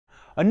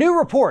A new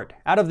report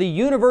out of the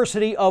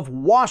University of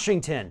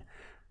Washington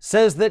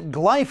says that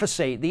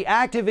glyphosate, the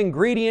active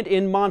ingredient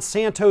in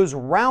Monsanto's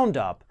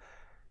RoundUp,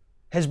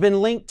 has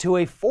been linked to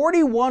a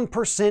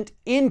 41%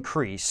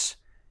 increase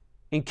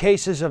in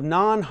cases of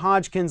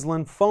non-Hodgkin's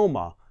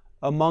lymphoma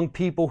among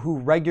people who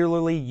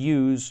regularly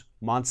use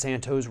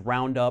Monsanto's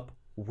RoundUp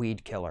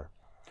weed killer.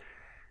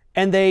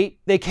 And they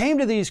came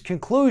to these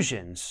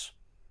conclusions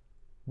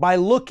by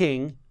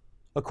looking,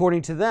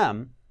 according to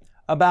them,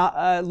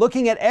 about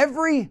looking at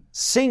every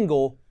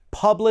single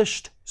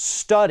published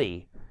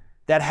study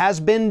that has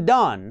been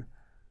done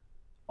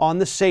on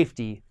the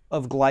safety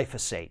of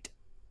glyphosate.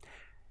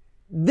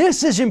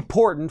 This is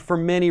important for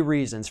many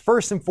reasons.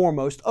 First and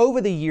foremost, over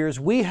the years,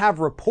 we have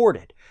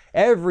reported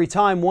every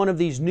time one of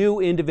these new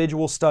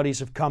individual studies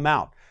have come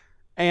out,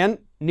 and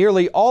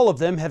nearly all of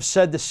them have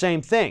said the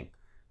same thing.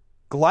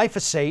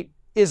 Glyphosate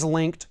is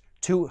linked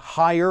to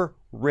higher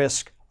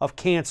risk of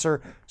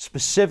cancer,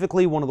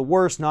 specifically one of the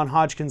worst,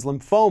 non-Hodgkin's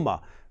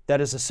lymphoma,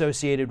 that is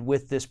associated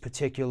with this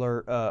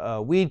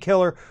particular weed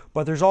killer.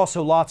 But there's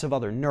also lots of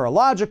other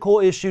neurological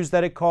issues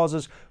that it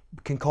causes.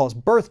 It can cause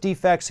birth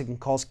defects, it can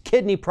cause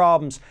kidney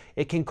problems,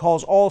 it can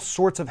cause all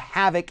sorts of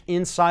havoc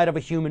inside of a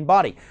human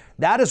body.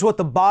 That is what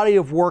the body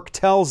of work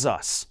tells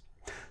us.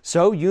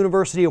 So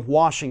University of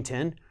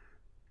Washington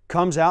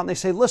comes out and they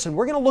say, listen,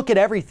 we're going to look at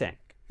everything.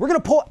 We're going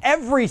to pull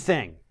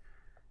everything.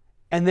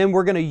 And then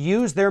we're going to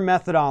use their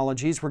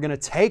methodologies. We're going to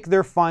take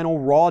their final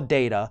raw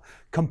data,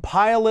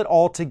 compile it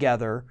all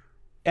together,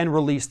 and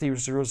release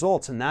these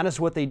results. And that is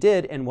what they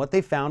did. And what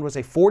they found was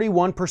a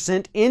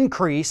 41%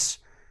 increase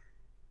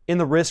in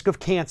the risk of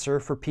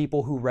cancer for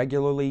people who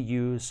regularly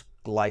use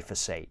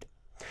glyphosate.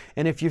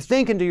 And if you're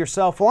thinking to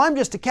yourself, well, I'm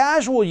just a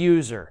casual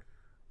user.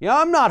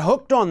 I'm not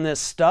hooked on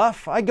this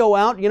stuff. I go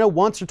out,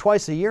 once or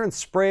twice a year and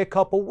spray a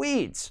couple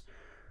weeds.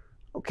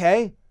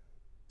 Okay,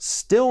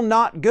 still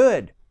not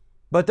good.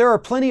 But there are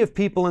plenty of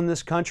people in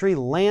this country,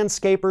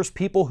 landscapers,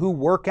 people who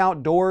work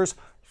outdoors,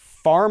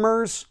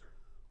 farmers,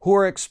 who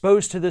are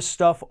exposed to this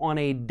stuff on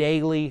a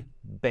daily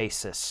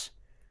basis.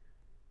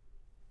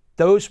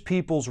 Those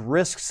people's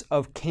risks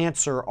of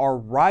cancer are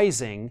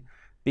rising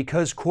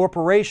because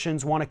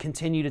corporations want to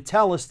continue to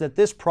tell us that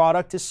this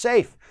product is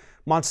safe.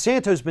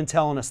 Monsanto's been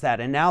telling us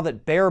that, and now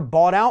that Bayer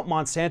bought out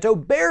Monsanto,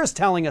 Bayer's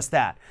telling us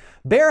that.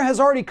 Bayer has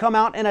already come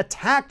out and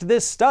attacked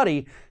this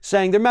study,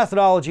 saying their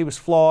methodology was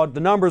flawed,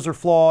 the numbers are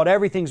flawed,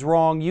 everything's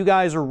wrong, you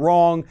guys are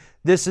wrong,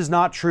 this is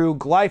not true,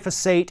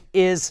 glyphosate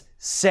is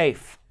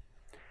safe.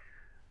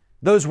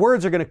 Those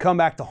words are going to come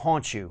back to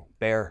haunt you,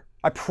 Bayer.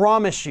 I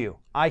promise you.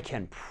 I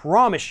can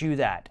promise you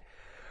that.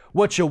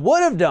 What you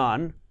would have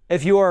done,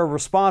 if you are a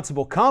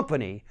responsible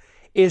company,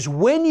 is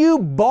when you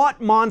bought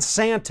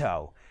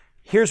Monsanto,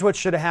 here's what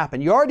should have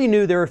happened. You already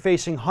knew they were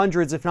facing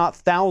hundreds, if not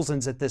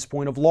thousands at this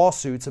point, of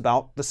lawsuits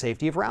about the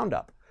safety of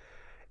RoundUp.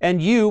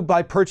 And you,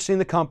 by purchasing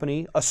the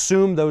company,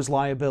 assumed those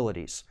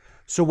liabilities.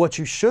 So what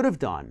you should have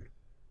done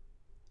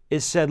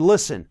is said,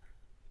 listen,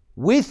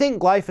 we think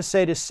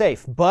glyphosate is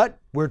safe, but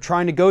we're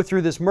trying to go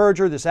through this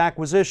merger, this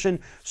acquisition.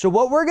 So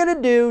what we're going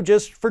to do,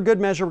 just for good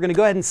measure, we're going to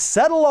go ahead and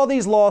settle all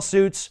these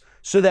lawsuits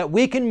so that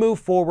we can move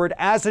forward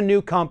as a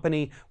new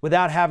company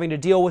without having to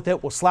deal with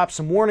it. We'll slap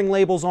some warning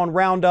labels on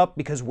RoundUp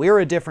because we're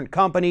a different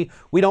company.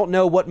 We don't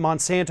know what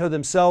Monsanto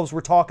themselves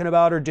were talking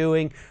about or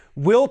doing.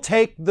 We'll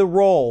take the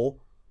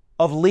role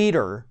of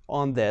leader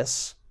on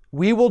this.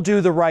 We will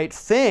do the right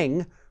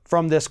thing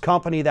from this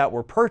company that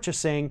we're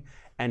purchasing,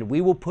 and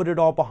we will put it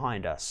all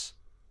behind us.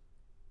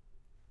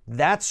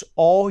 That's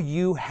all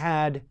you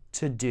had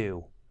to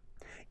do.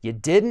 You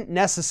didn't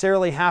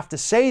necessarily have to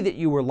say that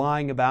you were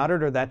lying about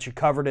it or that you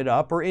covered it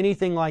up or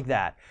anything like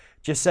that.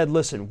 Just said,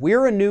 listen,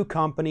 we're a new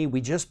company.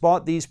 We just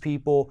bought these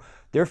people.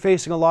 They're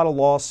facing a lot of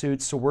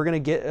lawsuits, so we're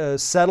going to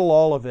settle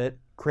all of it,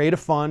 create a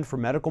fund for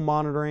medical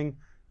monitoring,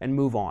 and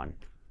move on.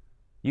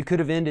 You could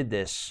have ended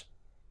this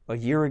a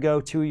year ago,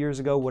 2 years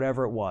ago,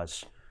 whatever it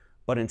was.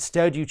 But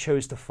instead, you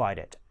chose to fight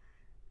it.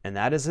 And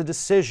that is a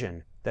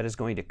decision that is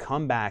going to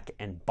come back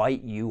and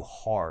bite you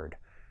hard,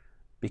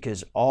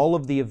 because all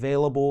of the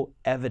available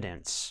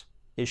evidence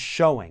is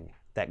showing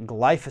that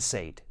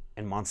glyphosate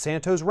and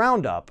Monsanto's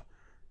RoundUp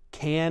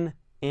can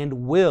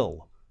and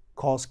will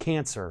cause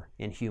cancer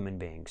in human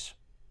beings.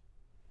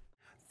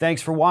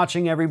 Thanks for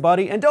watching,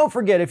 everybody. And don't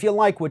forget, if you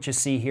like what you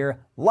see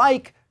here,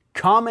 like,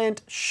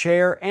 comment,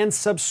 share, and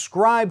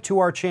subscribe to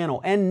our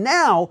channel. And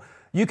now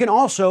you can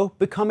also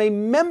become a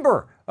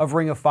member of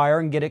Ring of Fire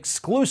and get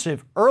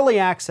exclusive early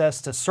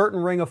access to certain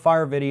Ring of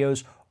Fire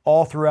videos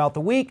all throughout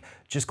the week.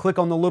 Just click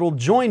on the little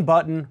join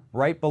button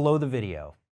right below the video.